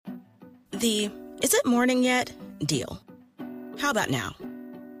The "is it morning yet?" deal. How about now?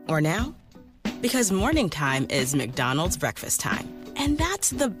 Or now? Because morning time is McDonald's breakfast time. And that's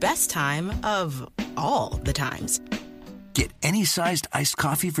the best time of all the times. Get any sized iced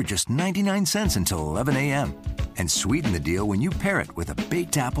coffee for just 99 cents until 11 a.m. And sweeten the deal when you pair it with a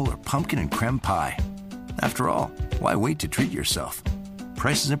baked apple or pumpkin and creme pie. After all, why wait to treat yourself?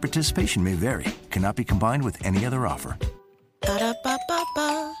 Prices and participation may vary. Cannot be combined with any other offer.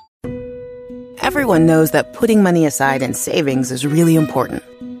 Ba-da-ba-ba-ba. Everyone knows that putting money aside in savings is really important.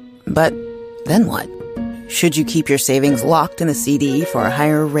 But then what? Should you keep your savings locked in a CD for a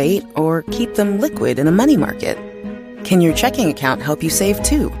higher rate or keep them liquid in a money market? Can your checking account help you save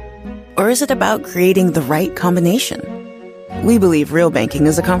too? Or is it about creating the right combination? We believe real banking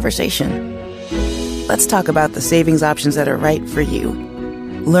is a conversation. Let's talk about the savings options that are right for you.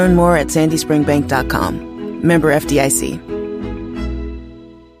 Learn more at sandyspringbank.com. Member FDIC.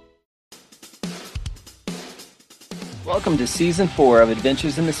 Welcome to Season 4 of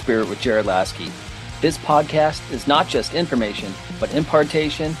Adventures in the Spirit with Jared Lasky. This podcast is not just information, but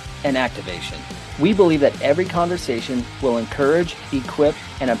impartation and activation. We believe that every conversation will encourage, equip,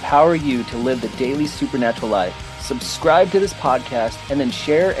 and empower you to live the daily supernatural life. Subscribe to this podcast and then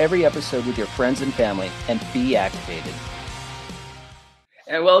share every episode with your friends and family and be activated.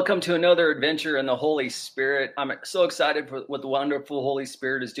 And welcome to another adventure in the Holy Spirit. I'm so excited for what the wonderful Holy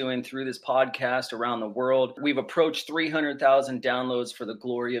Spirit is doing through this podcast around the world. We've approached 300,000 downloads for the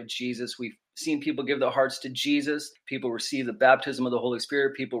glory of Jesus. We've seen people give their hearts to Jesus. People receive the baptism of the Holy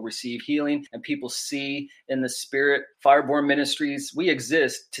Spirit. People receive healing, and people see in the Spirit. Fireborn Ministries, we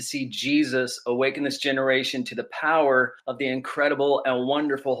exist to see Jesus awaken this generation to the power of the incredible and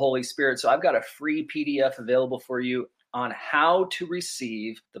wonderful Holy Spirit. So I've got a free PDF available for you on how to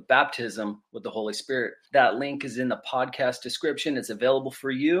receive the baptism with the Holy Spirit. That link is in the podcast description. It's available for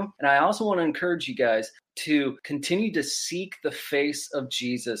you. And I also want to encourage you guys to continue to seek the face of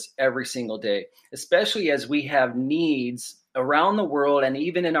Jesus every single day, especially as we have needs around the world and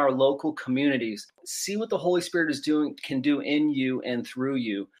even in our local communities. See what the Holy Spirit can do in you and through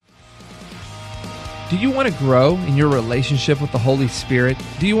you. Do you want to grow in your relationship with the Holy Spirit?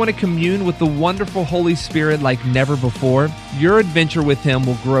 Do you want to commune with the wonderful Holy Spirit like never before? Your adventure with Him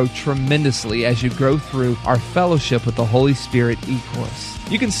will grow tremendously as you go through our Fellowship with the Holy Spirit e-course.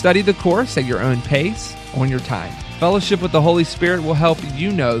 You can study the course at your own pace, on your time. Fellowship with the Holy Spirit will help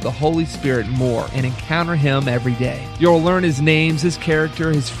you know the Holy Spirit more and encounter Him every day. You'll learn His names, His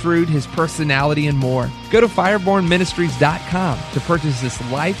character, His fruit, His personality, and more. Go to firebornministries.com to purchase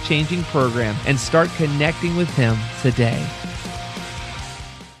this life-changing program and start connecting with Him today.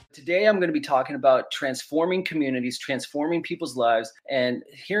 Today, I'm going to be talking about transforming communities, transforming people's lives, and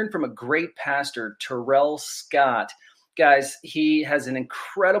hearing from a great pastor, Terrell Scott. Guys, he has an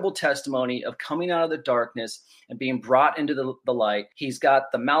incredible testimony of coming out of the darkness and being brought into the light. He's got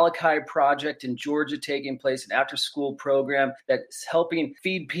the Malachi Project in Georgia taking place, an after-school program that's helping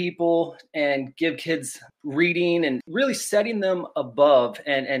feed people and give kids reading and really setting them above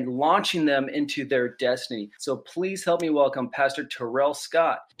and launching them into their destiny. So please help me welcome Pastor Terrell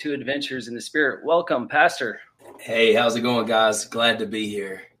Scott to Adventures in the Spirit. Welcome, Pastor. Hey, how's it going, guys? Glad to be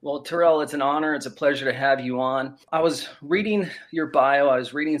here. Well, Terrell, it's an honor. It's a pleasure to have you on. I was reading your bio. I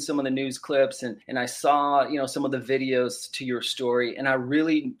was reading some of the news clips, and I saw, some of the videos to your story. And I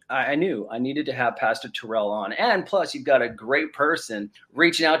knew I needed to have Pastor Terrell on. And plus, you've got a great person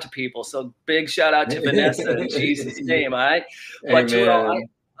reaching out to people. So big shout out to Vanessa in Jesus' name, all right? But Terrell,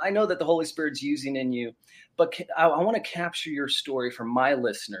 I know that the Holy Spirit's using in you, but I want to capture your story for my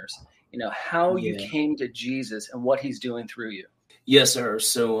listeners, how you came to Jesus and what He's doing through you. Yes, sir.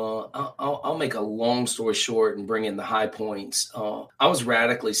 So I'll make a long story short and bring in the high points. I was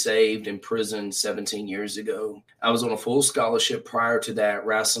radically saved in prison 17 years ago. I was on a full scholarship prior to that,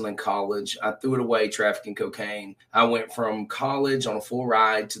 wrestling in college. I threw it away, trafficking cocaine. I went from college on a full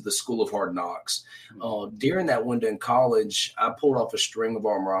ride to the School of Hard Knocks. During that window in college, I pulled off a string of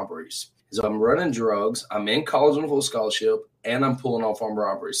armed robberies. So I'm running drugs, I'm in college on a full scholarship, and I'm pulling off armed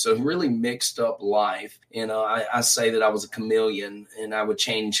robberies. So really mixed up life. And I say that I was a chameleon and I would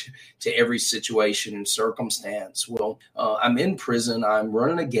change to every situation and circumstance. Well, I'm in prison, I'm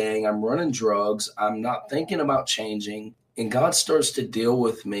running a gang, I'm running drugs, I'm not thinking about changing. And God starts to deal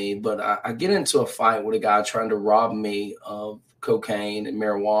with me, but I get into a fight with a guy trying to rob me of cocaine and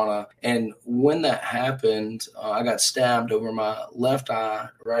marijuana. And when that happened, I got stabbed over my left eye,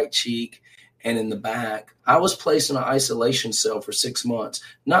 right cheek, and in the back. I was placed in an isolation cell for 6 months,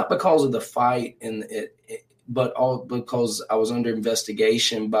 not because of the fight and but all because I was under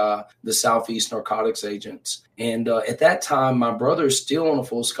investigation by the Southeast narcotics agents. And at that time, my brother's still on a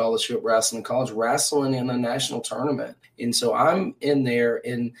full scholarship wrestling college, wrestling in a national tournament. And so I'm in there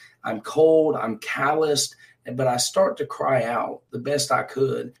and I'm cold, I'm calloused, but I start to cry out the best I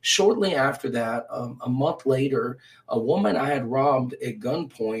could. Shortly after that, a month later, a woman I had robbed at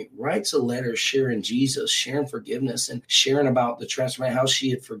gunpoint writes a letter sharing Jesus, sharing forgiveness, and sharing about the transformation, how she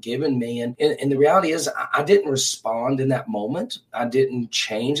had forgiven me. And the reality is I didn't respond in that moment. I didn't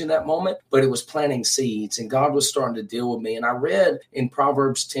change in that moment, but it was planting seeds, and God was starting to deal with me. And I read in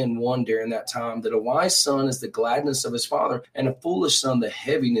Proverbs 10:1 during that time that a wise son is the gladness of his father, and a foolish son the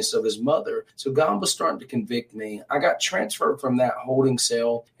heaviness of his mother. So God was starting to convict me. I got transferred from that holding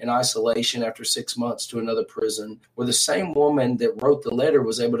cell in isolation after 6 months to another prison, where the same woman that wrote the letter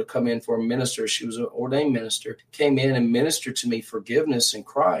was able to come in for a minister. She was an ordained minister, came in and ministered to me forgiveness in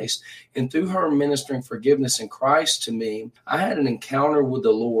Christ. And through her ministering forgiveness in Christ to me, I had an encounter with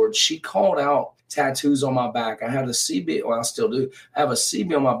the Lord. She called out tattoos on my back. I had a CB, well, I still do. I have a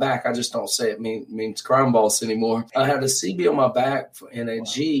CB on my back. I just don't say it means crime boss anymore. I had a CB on my back and a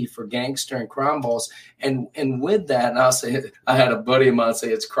G for gangster and crime boss. And with that, and I'll say, I had a buddy of mine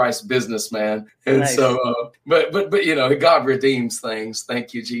say it's Christ businessman. And nice. So, but you know, God redeems things.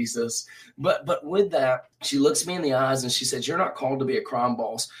 Thank you, Jesus. But with that, she looks me in the eyes and she said, you're not called to be a crime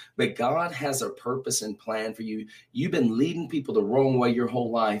boss, but God has a purpose and plan for you. You've been leading people the wrong way your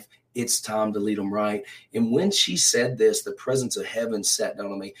whole life. It's time to lead them right. And when she said this, the presence of heaven sat down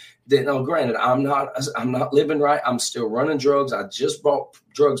on me. Now, granted, I'm not living right. I'm still running drugs. I just brought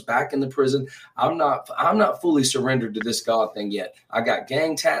drugs back in the prison. I'm not fully surrendered to this God thing yet. I got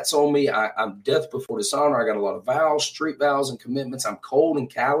gang tats on me. I'm death before dishonor. I got a lot of vows, street vows and commitments. I'm cold and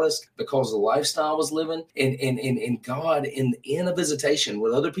callous because of the lifestyle I was living. And God, in a visitation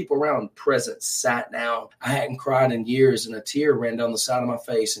with other people around, present, sat down. I hadn't cried in years, and a tear ran down the side of my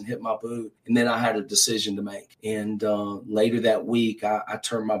face and hit my boot. And then I had a decision to make. And later that week, I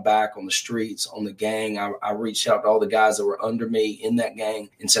turned my back on the streets, on the gang. I reached out to all the guys that were under me in that gang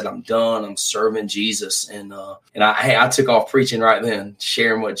and said, I'm done. I'm serving Jesus. And I took off preaching right then,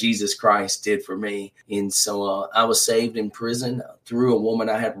 sharing what Jesus Christ did for me. And so I was saved in prison through a woman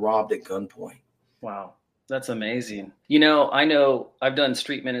I had robbed at gunpoint. Wow. That's amazing. You know I've done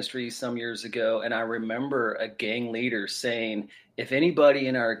street ministry some years ago, and I remember a gang leader saying, if anybody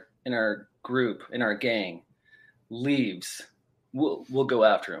in our group, in our gang leaves, we'll go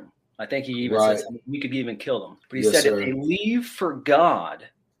after him. I think he even said we could even kill them. But he said, if they leave for God,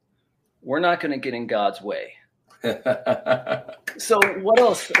 we're not going to get in God's way. So what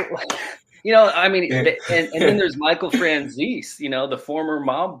else? You know, I mean, and then there's Michael Franzese, you know, the former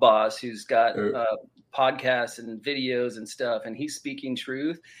mob boss who's got podcasts and videos and stuff, and he's speaking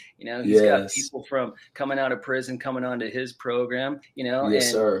truth. You know, he's got people from coming out of prison, coming onto his program, you know,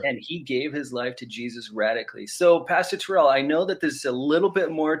 and he gave his life to Jesus radically. So, Pastor Terrell, I know that there's a little bit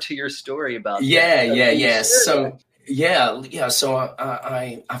more to your story about that. Yeah. So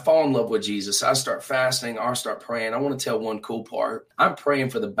I fall in love with Jesus. I start fasting. I start praying. I want to tell one cool part. I'm praying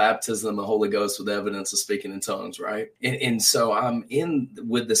for the baptism of the Holy Ghost with evidence of speaking in tongues, right? And so I'm in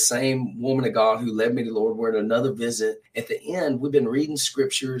with the same woman of God who led me to the Lord. We're at another visit. At the end, we've been reading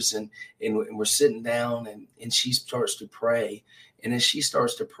scriptures and we're sitting down and she starts to pray. And as she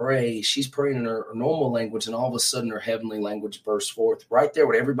starts to pray, she's praying in her normal language, and all of a sudden her heavenly language bursts forth right there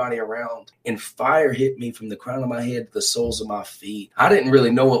with everybody around. And fire hit me from the crown of my head to the soles of my feet. I didn't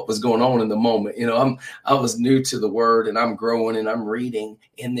really know what was going on in the moment. You know, I was new to the word, and I'm growing and I'm reading.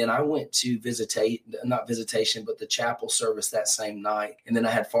 And then I went to the chapel service that same night. And then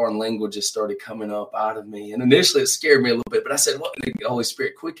I had foreign languages started coming up out of me. And initially it scared me a little bit, but I said, well, the Holy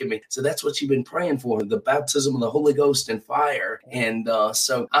Spirit quickened me. So that's what you've been praying for, the baptism of the Holy Ghost and fire. And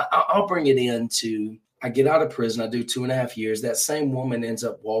so I'll bring it into, I get out of prison. I do 2.5 years. That same woman ends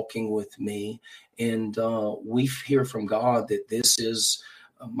up walking with me. And we hear from God that this is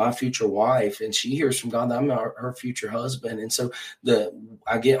my future wife. And she hears from God that I'm her future husband. And so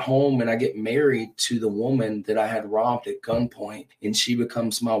I get home and I get married to the woman that I had robbed at gunpoint. And she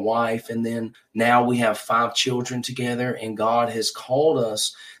becomes my wife. And then now we have 5 children together. And God has called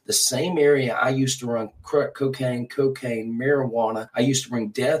us. The same area I used to run cocaine, marijuana. I used to bring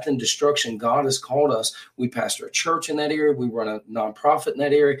death and destruction. God has called us. We pastor a church in that area. We run a nonprofit in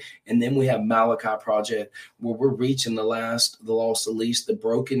that area. And then we have Malachi Project, where we're reaching the lost, the least, the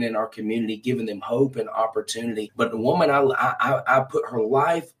broken in our community, giving them hope and opportunity. But the woman, I put her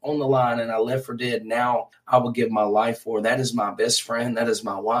life on the line and I left for dead. Now I will give my life for her. That is my best friend. That is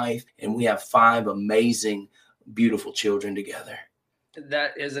my wife. And we have 5 amazing, beautiful children together.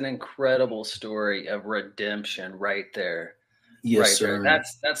 That is an incredible story of redemption right there. Yes, Right there. sir.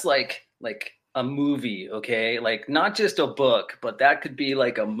 That's like a movie, okay? Like not just a book, but that could be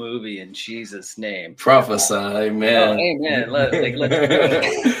like a movie in Jesus' name. Prophesy, Oh, amen. amen. Let's do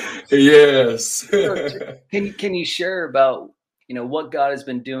it. Yes. So can you share about, what God has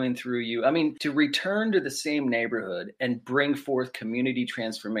been doing through you? I mean, to return to the same neighborhood and bring forth community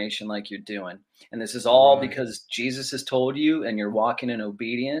transformation like you're doing. And this is all Right. because Jesus has told you and you're walking in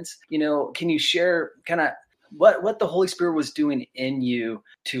obedience. Can you share kind of what the Holy Spirit was doing in you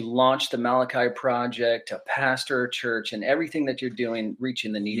to launch the Malachi Project, to pastor a church, and everything that you're doing,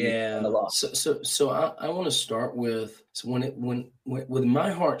 reaching the needy and the Yeah. lost? So I want to start with, so when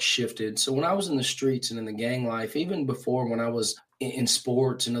my heart shifted. So when I was in the streets and in the gang life, even before, when I was in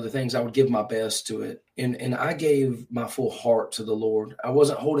sports and other things, I would give my best to it. And I gave my full heart to the Lord. I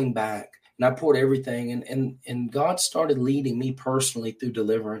wasn't holding back. And I poured everything, and God started leading me personally through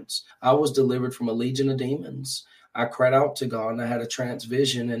deliverance. I was delivered from a legion of demons. I cried out to God, and I had a trance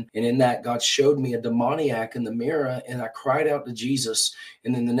vision. And in that, God showed me a demoniac in the mirror, and I cried out to Jesus.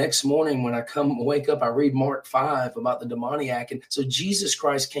 And then the next morning when I wake up, I read Mark 5 about the demoniac. And so Jesus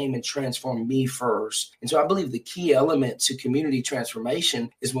Christ came and transformed me first. And so I believe the key element to community transformation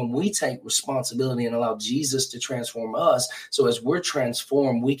is when we take responsibility and allow Jesus to transform us. So as we're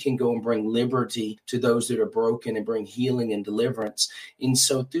transformed, we can go and bring liberty to those that are broken and bring healing and deliverance. And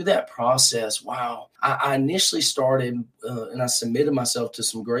so through that process, wow, I initially started and I submitted myself to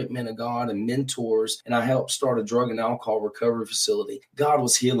some great men of God and mentors, and I helped start a drug and alcohol recovery facility. God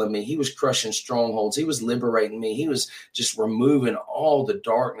was healing me. He was crushing strongholds. He was liberating me. He was just removing all the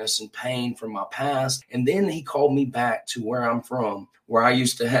darkness and pain from my past. And then he called me back to where I'm from, where I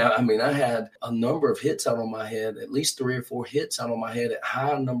used to have, I had a number of hits out on my head, at least 3 or 4 hits out on my head at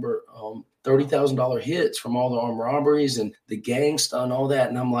high number, $30,000 hits from all the armed robberies and the gang stuff and all that.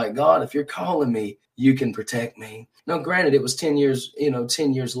 And I'm like, God, if you're calling me, you can protect me. Now, granted, it was 10 years,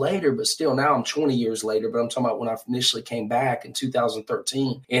 10 years later, but still now I'm 20 years later. But I'm talking about when I initially came back in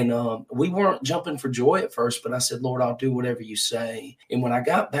 2013. And we weren't jumping for joy at first, but I said, Lord, I'll do whatever you say. And when I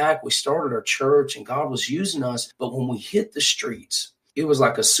got back, we started our church and God was using us. But when we hit the streets, it was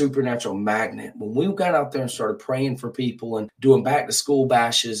like a supernatural magnet. When we got out there and started praying for people and doing back to school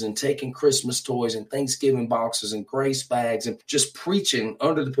bashes and taking Christmas toys and Thanksgiving boxes and grace bags and just preaching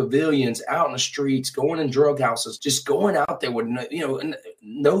under the pavilions, out in the streets, going in drug houses, just going out there with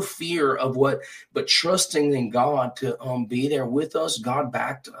no fear of but trusting in God to be there with us. God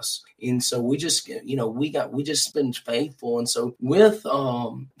backed us. And so we just, we just been faithful. And so with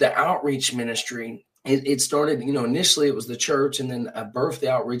the outreach ministry, it started, initially it was the church, and then I birthed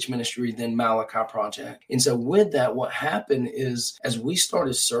the outreach ministry, then Malachi Project. And so with that, what happened is as we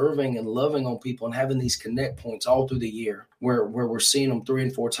started serving and loving on people and having these connect points all through the year, where we're seeing them 3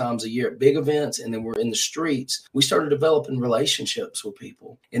 and 4 times a year at big events, and then we're in the streets, we started developing relationships with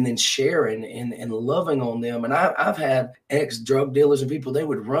people and then sharing and loving on them. And I've had ex-drug dealers and people, they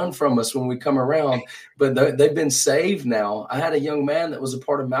would run from us when we come around, but they've been saved now. I had a young man that was a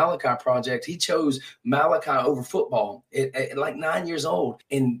part of Malachi Project. He chose Malachi over football at like 9 years old.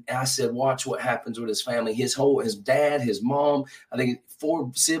 And I said, watch what happens with his family. His dad, his mom, I think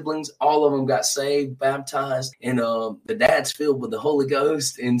 4 siblings, all of them got saved, baptized, and the dad's filled with the Holy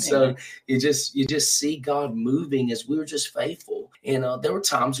Ghost. And so you just see God moving as we were just faithful. And there were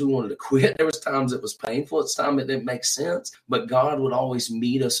times we wanted to quit. There was times it was painful. It's time it didn't make sense, but God would always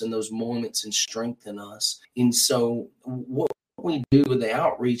meet us in those moments and strengthen us. And so what we do with the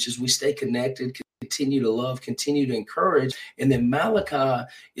outreach is we stay connected, continue to love, continue to encourage. And then Malachi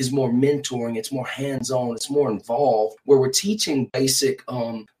is more mentoring. It's more hands-on. It's more involved, where we're teaching basic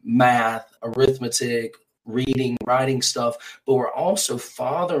math, arithmetic, reading, writing stuff, but we're also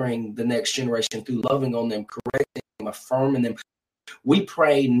fathering the next generation through loving on them, correcting them, affirming them. We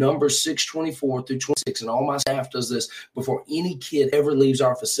pray Numbers 6:24 through 26, and all my staff does this before any kid ever leaves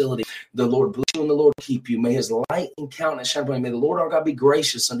our facility. The Lord bless you and the Lord keep you. May his light and countenance shine upon you. May the Lord our God be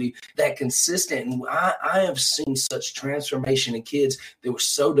gracious unto you. That consistent. And I have seen such transformation in kids that were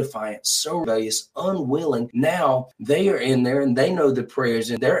so defiant, so rebellious, unwilling. Now they are in there and they know the prayers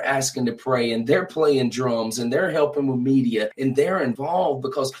and they're asking to pray and they're playing drums and they're helping with media and they're involved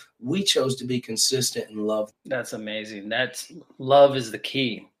because we chose to be consistent in love. That's amazing. That's love is the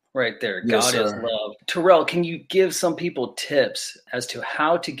key right there. Yes, God is sir. love. Terrell, can you give some people tips as to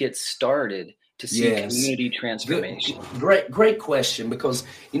how to get started to see community transformation? Great question, because,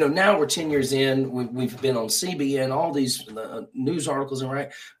 now we're 10 years in, we've been on CBN, all these news articles, and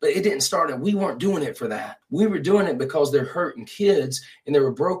right, but it didn't start, we weren't doing it for that. We were doing it because they're hurting kids, and there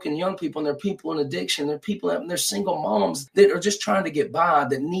were broken young people, and there are people in addiction, there are people out, and there's single moms that are just trying to get by,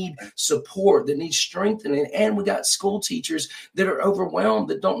 that need support, that need strengthening, and we got school teachers that are overwhelmed,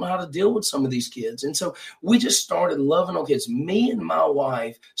 that don't know how to deal with some of these kids. And so we just started loving on kids. Me and my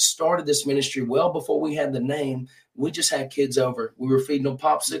wife started this ministry well before we had the name. We just had kids over. We were feeding them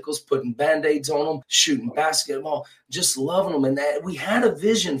popsicles, putting Band-Aids on them, shooting basketball, just loving them. And that we had a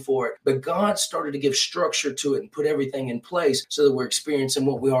vision for it, but God started to give structure to it and put everything in place so that we're experiencing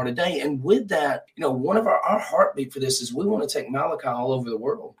what we are today. And with that, one of our heartbeat for this is we want to take Malachi all over the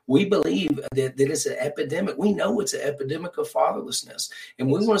world. We believe that it's an epidemic. We know it's an epidemic of fatherlessness.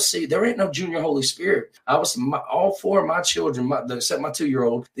 And we want to see, there ain't no junior Holy Spirit. All four of my children, except my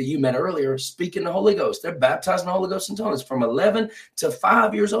 2-year-old that you met earlier, speaking the Holy Ghost. They're baptized in the Holy Ghost and tongues from 11 to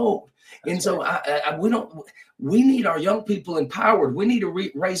 5 years old. And so we need our young people empowered. We need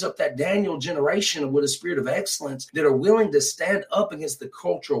to raise up that Daniel generation with a spirit of excellence that are willing to stand up against the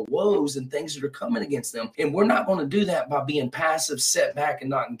cultural woes and things that are coming against them. And we're not going to do that by being passive, set back, and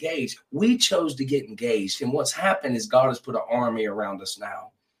not engaged. We chose to get engaged. And what's happened is God has put an army around us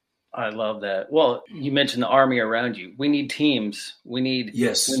now. I love that. Well, you mentioned the army around you. We need teams. We need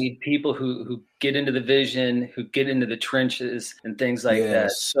people who get into the vision, who get into the trenches and things like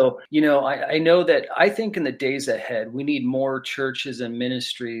that. So, I know that I think in the days ahead, we need more churches and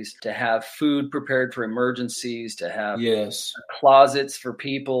ministries to have food prepared for emergencies, to have closets for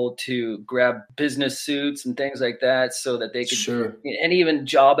people to grab business suits and things like that so that they could, and even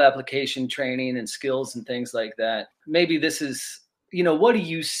job application training and skills and things like that. Maybe this is, what are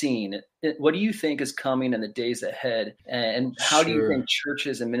you seeing? What do you think is coming in the days ahead? And how do you think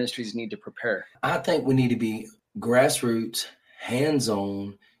churches and ministries need to prepare? I think we need to be grassroots,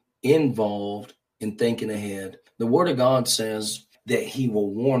 hands-on, involved, and thinking ahead. The Word of God says that He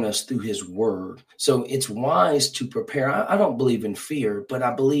will warn us through His Word. So it's wise to prepare. I don't believe in fear, but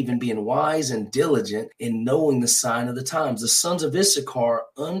I believe in being wise and diligent in knowing the sign of the times. The sons of Issachar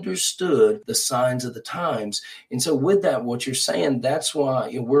understood the signs of the times. And so with that, what you're saying, that's why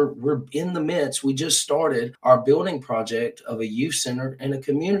we're in the midst. We just started our building project of a youth center and a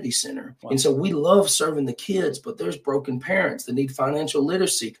community center. Wow. And so we love serving the kids, but there's broken parents that need financial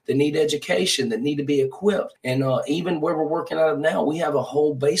literacy, that need education, that need to be equipped. And even where we're working out of now, we have a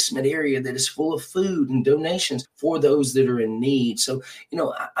whole basement area that is full of food and donations for those that are in need. So,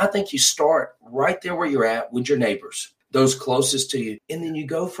 I think you start right there where you're at with your neighbors, those closest to you. And then you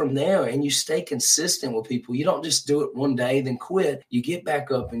go from there and you stay consistent with people. You don't just do it one day, then quit. You get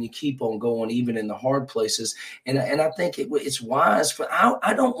back up and you keep on going, even in the hard places. And I think it's wise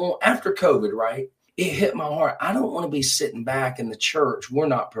I don't want, after COVID, right? It hit my heart. I don't want to be sitting back in the church. We're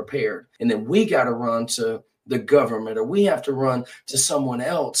not prepared. And then we got to run to the government, or we have to run to someone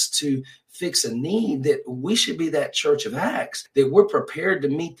else to fix a need. That we should be that church of Acts, that we're prepared to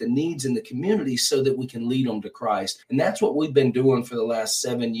meet the needs in the community so that we can lead them to Christ. And that's what we've been doing for the last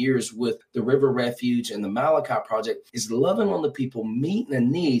 7 years with the River Refuge and the Malachi Project, is loving on the people, meeting a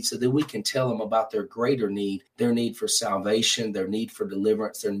need so that we can tell them about their greater need, their need for salvation, their need for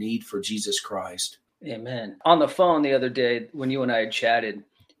deliverance, their need for Jesus Christ. Amen. On the phone the other day, when you and I had chatted,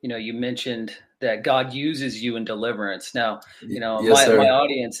 you mentioned that God uses you in deliverance. Now, my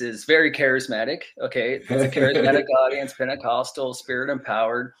audience is very charismatic. Okay. It's a charismatic audience, Pentecostal, spirit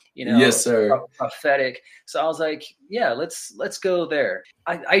empowered, yes, sir. Prophetic. So I was like, let's go there.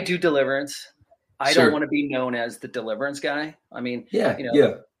 I do deliverance. I don't want to be known as the deliverance guy. I mean,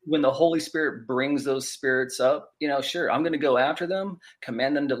 when the Holy Spirit brings those spirits up, sure, I'm going to go after them,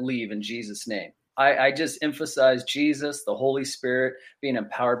 command them to leave in Jesus' name. I just emphasize Jesus, the Holy Spirit, being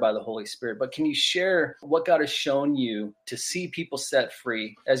empowered by the Holy Spirit. But can you share what God has shown you to see people set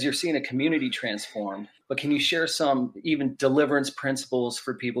free as you're seeing a community transformed? But can you share some even deliverance principles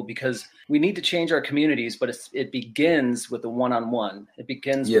for people? Because we need to change our communities, but it begins with the one-on-one. It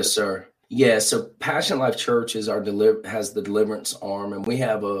begins with sir. Yeah, so Passion Life Church is has the deliverance arm, and we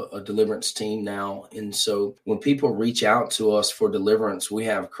have a deliverance team now. And so when people reach out to us for deliverance, we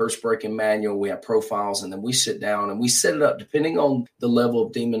have curse breaking manual, we have profiles, and then we sit down and we set it up depending on the level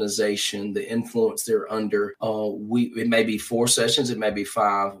of demonization, the influence they're under. It may be 4 sessions, it may be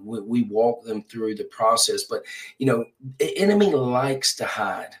 5. We walk them through the process, but the enemy likes to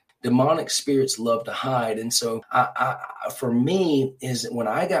hide. Demonic spirits love to hide. And so for me, is when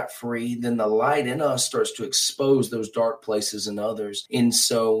I got free, then the light in us starts to expose those dark places in others. And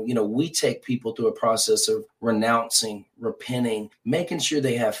so, we take people through a process of renouncing, repenting, making sure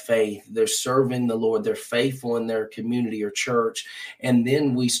they have faith, they're serving the Lord, they're faithful in their community or church. And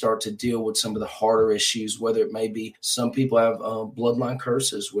then we start to deal with some of the harder issues, whether it may be some people have bloodline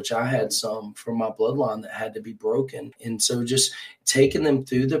curses, which I had some from my bloodline that had to be broken. And so just taking them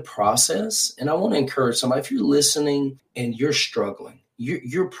through the process. And I want to encourage somebody, if you're listening and you're struggling,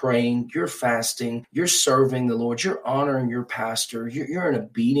 you're praying, you're fasting, you're serving the Lord, you're honoring your pastor, you're an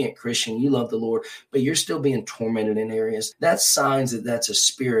obedient Christian, you love the Lord, but you're still being tormented in areas. That's signs that that's a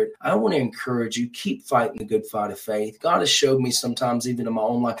spirit. I want to encourage you, keep fighting the good fight of faith. God has showed me sometimes, even in my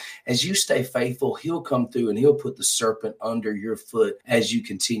own life, as you stay faithful, he'll come through and he'll put the serpent under your foot as you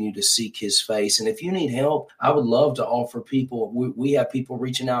continue to seek his face. And if you need help, I would love to offer people. We have people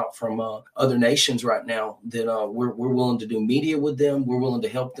reaching out from other nations right now that we're willing to do media with them. We're willing to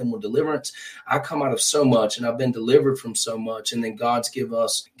help them with deliverance. I come out of so much and I've been delivered from so much. And then God's given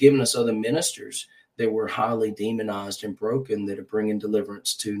us other ministers that were highly demonized and broken that are bringing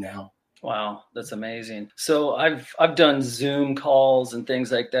deliverance to now. Wow, that's amazing. So I've done Zoom calls and things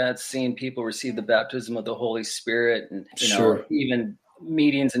like that, seeing people receive the baptism of the Holy Spirit, and Sure. even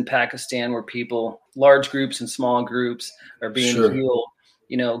meetings in Pakistan where people, large groups and small groups, are being Sure. healed.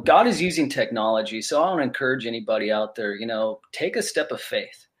 God is using technology. So I want to encourage anybody out there, take a step of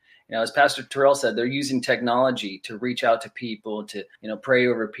faith. As Pastor Terrell said, they're using technology to reach out to people, to, pray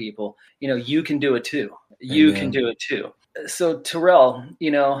over people. You can do it too. You can do it too. So Terrell,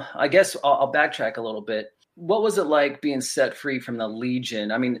 I guess I'll backtrack a little bit. What was it like being set free from the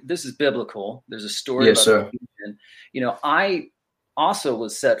legion? I mean, this is biblical. There's a story about the legion. I also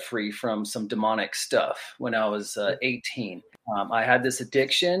was set free from some demonic stuff when I was 18. I had this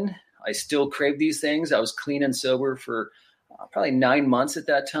addiction. I still crave these things. I was clean and sober for probably 9 months at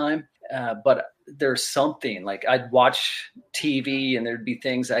that time. But there's something, like I'd watch TV and there'd be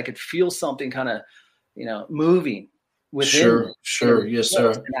things I could feel something kind of, moving within me. Sure. Yes,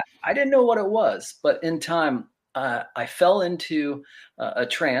 sir. And I didn't know what it was, but in time, I fell into a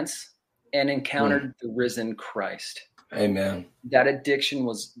trance and encountered the risen Christ. Amen. That addiction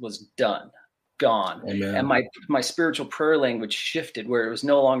was done. Gone. Amen. And my spiritual prayer language shifted, where it was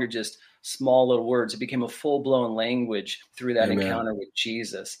no longer just small little words. It became a full-blown language through that encounter with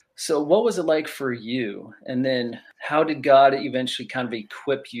Jesus. So what was it like for you? And then how did God eventually kind of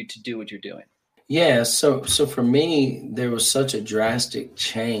equip you to do what you're doing? Yeah, so for me, there was such a drastic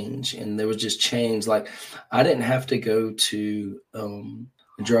change, and there was just change. Like I didn't have to go to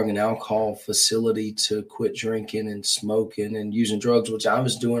a drug and alcohol facility to quit drinking and smoking and using drugs, which I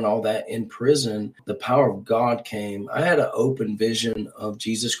was doing all that in prison. The power of God came. I had an open vision of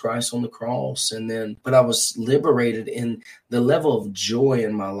Jesus Christ on the cross, but I was liberated, and the level of joy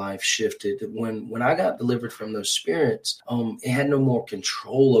in my life shifted. When I got delivered from those spirits, it had no more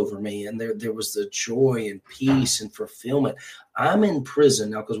control over me, and there was the joy and peace and fulfillment. I'm in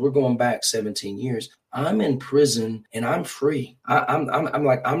prison now because we're going back 17 years. I'm in prison and I'm free. I'm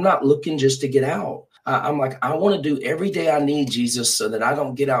like, I'm not looking just to get out. I'm like, I want to do every day I need Jesus so that I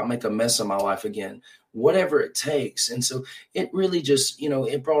don't get out and make a mess of my life again, whatever it takes. And so it really just,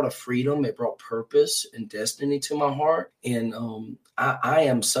 it brought a freedom. It brought purpose and destiny to my heart. And I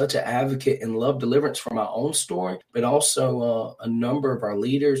am such an advocate and love deliverance for my own story, but also a number of our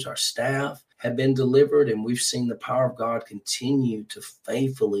leaders, our staff, have been delivered, and we've seen the power of God continue to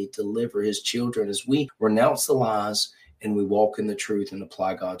faithfully deliver his children as we renounce the lies and we walk in the truth and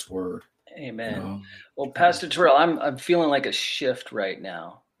apply God's word. Amen. Well, Pastor Terrell, I'm feeling like a shift right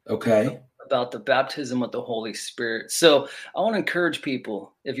now. Okay. About the baptism with the Holy Spirit. So I want to encourage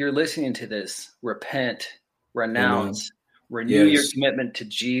people, if you're listening to this, repent, renounce, renew your commitment to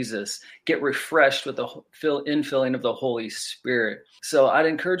Jesus, get refreshed with the infilling of the Holy Spirit. So I'd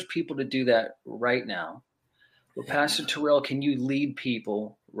encourage people to do that right now. Well, Pastor Terrell, can you lead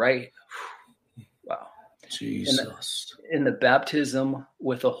people right? Wow. Jesus. In the baptism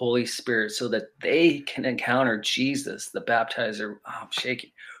with the Holy Spirit so that they can encounter Jesus, the baptizer. Oh, I'm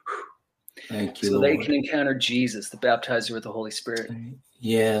shaking. Thank you, so Lord. They can encounter Jesus, the baptizer with the Holy Spirit.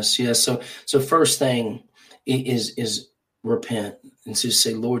 Yes. So first thing is repent and just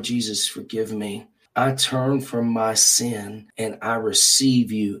say, Lord Jesus, forgive me. I turn from my sin and I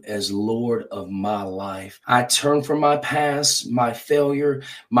receive you as Lord of my life. I turn from my past, my failure,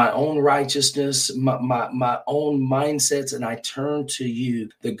 my own righteousness, my own mindsets, and I turn to you,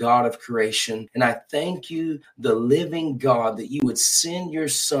 the God of creation. And I thank you, the living God, that you would send your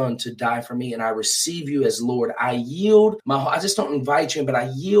son to die for me, and I receive you as Lord. I just don't invite you in, but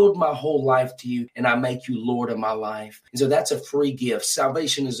I yield my whole life to you, and I make you Lord of my life. And so that's a free gift.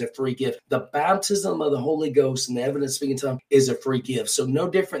 Salvation is a free gift. The baptism baptism of the Holy Ghost and the evidence speaking tongue is a free gift. So no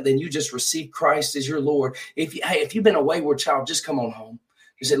different than you just receive Christ as your Lord. If you've been a wayward child, just come on home.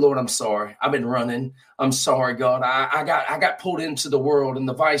 You say, Lord, I'm sorry. I've been running. I'm sorry, God. I got pulled into the world and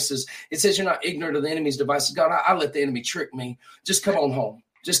the vices. It says you're not ignorant of the enemy's devices. God, I let the enemy trick me. Just come on home.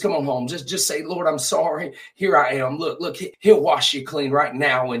 Just come on home. Just say, Lord, I'm sorry. Here I am. Look, he'll wash you clean right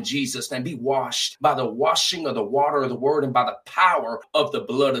now in Jesus' name. Be washed by the washing of the water of the word and by the power of the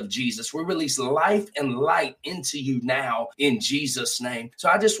blood of Jesus. We release life and light into you now in Jesus' name. So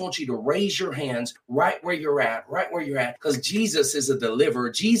I just want you to raise your hands right where you're at, because Jesus is a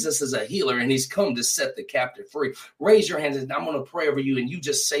deliverer. Jesus is a healer, and he's come to set the captive free. Raise your hands, and I'm going to pray over you, and you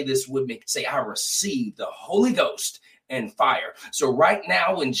just say this with me. Say, I receive the Holy Ghost and fire. So right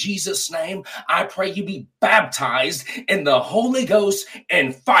now, in Jesus' name, I pray you be baptized in the Holy Ghost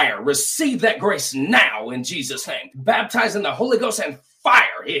and fire. Receive that grace now in Jesus' name. Baptized in the Holy Ghost and fire.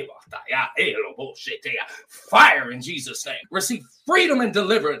 Fire in Jesus' name. Receive freedom and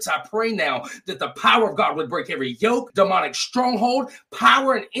deliverance. I pray now that the power of God would break every yoke, demonic stronghold,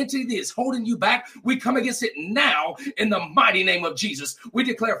 power and entity that is holding you back. We come against it now in the mighty name of Jesus. We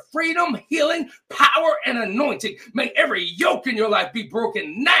declare freedom, healing, power, and anointing. May every yoke in your life be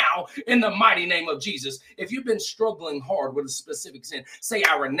broken now in the mighty name of Jesus. If you've been struggling hard with a specific sin, say,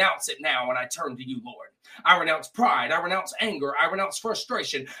 I renounce it now and I turn to you, Lord. I renounce pride. I renounce anger. I renounce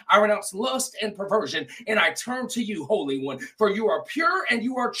frustration. I renounce lust and perversion. And I turn to you, Holy One, for you are pure and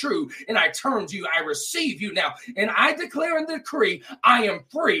you are true. And I turn to you. I receive you now. And I declare and decree, I am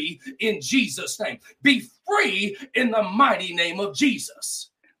free in Jesus' name. Be free in the mighty name of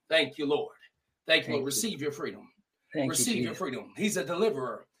Jesus. Thank you, Lord. Thank you, Lord. Receive your freedom. Receive your freedom. He's a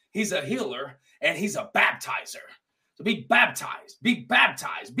deliverer. He's a healer. And he's a baptizer. Be baptized,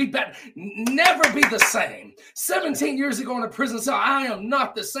 never be the same. 17 years ago in a prison cell, I am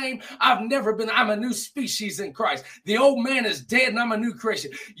not the same. I'm a new species in Christ. The old man is dead and I'm a new creation.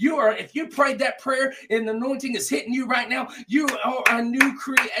 If you prayed that prayer and the anointing is hitting you right now, you are a new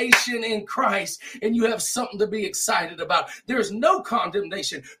creation in Christ and you have something to be excited about. There's no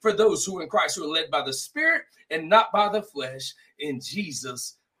condemnation for those who are in Christ, who are led by the Spirit and not by the flesh, in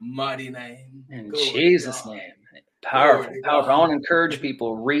Jesus' mighty name. In Jesus' name. Powerful. I want to encourage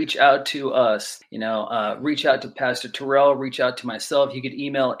people, reach out to us, reach out to Pastor Terrell, reach out to myself. You could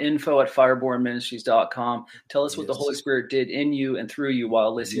email info@firebornministries.com. Tell us what the Holy Spirit did in you and through you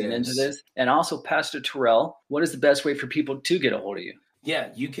while listening into this. And also, Pastor Terrell, what is the best way for people to get a hold of you? Yeah,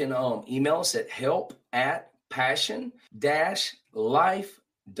 you can email us at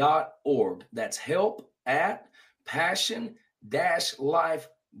help@passion-life.org. That's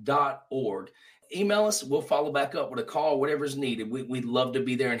help@passion-life.org. Email us. We'll follow back up with a call, whatever's needed. We'd love to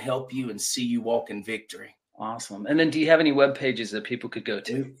be there and help you and see you walk in victory. Awesome. And then do you have any web pages that people could go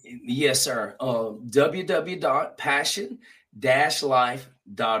to? Yes, sir.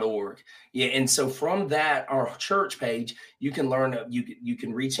 www.passion-life.org. Yeah, and so from that, our church page, you can learn, you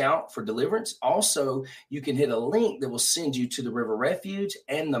can reach out for deliverance. Also, you can hit a link that will send you to the River Refuge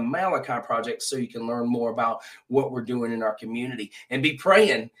and the Malachi Project so you can learn more about what we're doing in our community. And be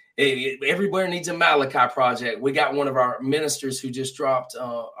praying. Everywhere needs a Malachi Project. We got one of our ministers who just dropped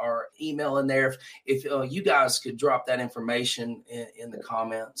our email in there. If you guys could drop that information in the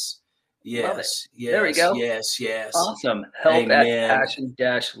comments. Yes. There we go. Yes. Awesome.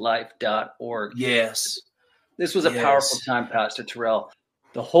 Help@passion-life.org. Yes. This was a powerful time, Pastor Terrell.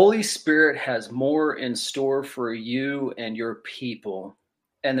 The Holy Spirit has more in store for you and your people.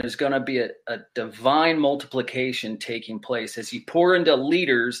 And there's going to be a divine multiplication taking place as you pour into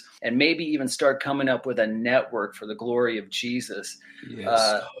leaders and maybe even start coming up with a network for the glory of Jesus.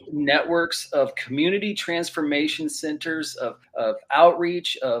 Yes. Networks of community transformation centers, of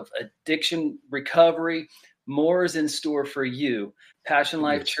outreach, of addiction recovery. More is in store for you. Passion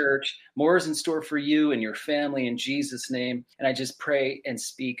Life Church, more is in store for you and your family in Jesus' name. And I just pray and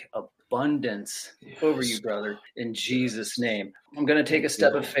speak abundance over you, brother, in Jesus' name. I'm going to take a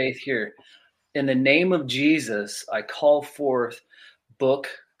step of faith here. In the name of Jesus, I call forth book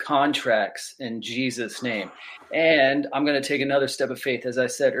contracts in Jesus' name. And I'm going to take another step of faith. As I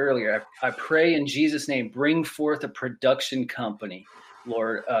said earlier, I pray in Jesus' name, bring forth a production company,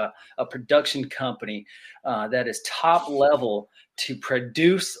 Lord, a production company that is top level to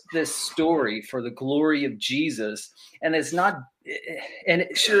produce this story for the glory of Jesus. And it's not, and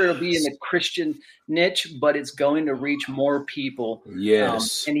sure, it'll be in the Christian niche, but it's going to reach more people.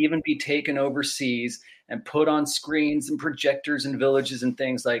 Yes. And even be taken overseas and put on screens and projectors in villages and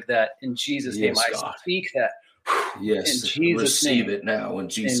things like that. In Jesus' name, I speak that. Yes. In Jesus' Receive name. it now in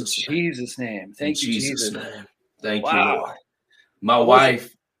Jesus' name. In Jesus' name. Thank you, Jesus. Name. Thank you, Lord. My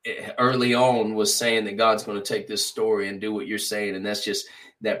wife, early on was saying that God's going to take this story and do what you're saying. And that's just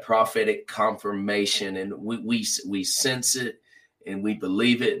that prophetic confirmation. And we sense it and we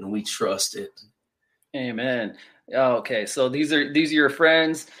believe it and we trust it. Amen. Okay. So these are your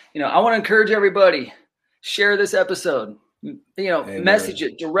friends. I want to encourage everybody, share this episode, Amen.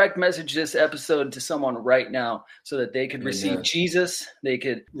 direct message this episode to someone right now so that they could receive Jesus, they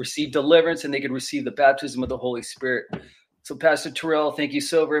could receive deliverance, and they could receive the baptism of the Holy Spirit. So Pastor Terrell, thank you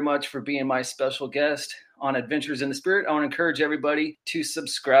so very much for being my special guest on Adventures in the Spirit. I want to encourage everybody to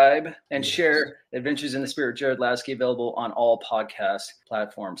subscribe and share Adventures in the Spirit. Jared Lasky, available on all podcast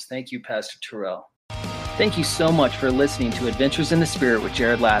platforms. Thank you, Pastor Terrell. Thank you so much for listening to Adventures in the Spirit with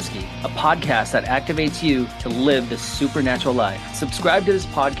Jared Lasky, a podcast that activates you to live the supernatural life. Subscribe to this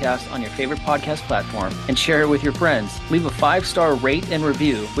podcast on your favorite podcast platform and share it with your friends. Leave a 5-star rate and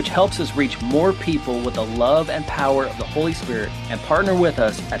review, which helps us reach more people with the love and power of the Holy Spirit, and partner with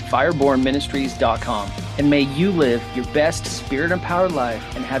us at firebornministries.com. And may you live your best spirit-empowered life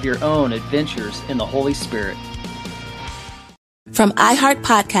and have your own adventures in the Holy Spirit. From iHeart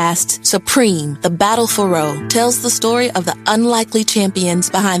Podcasts, Supreme, The Battle for Roe, tells the story of the unlikely champions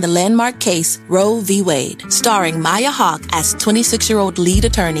behind the landmark case Roe v. Wade, starring Maya Hawke as 26-year-old lead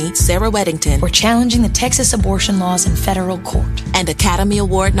attorney Sarah Weddington for challenging the Texas abortion laws in federal court, and Academy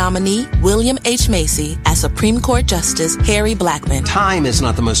Award nominee William H. Macy as Supreme Court Justice Harry Blackmun. Time is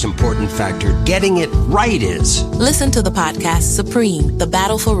not the most important factor. Getting it right is. Listen to the podcast Supreme, The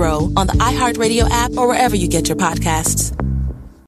Battle for Roe on the iHeartRadio app or wherever you get your podcasts.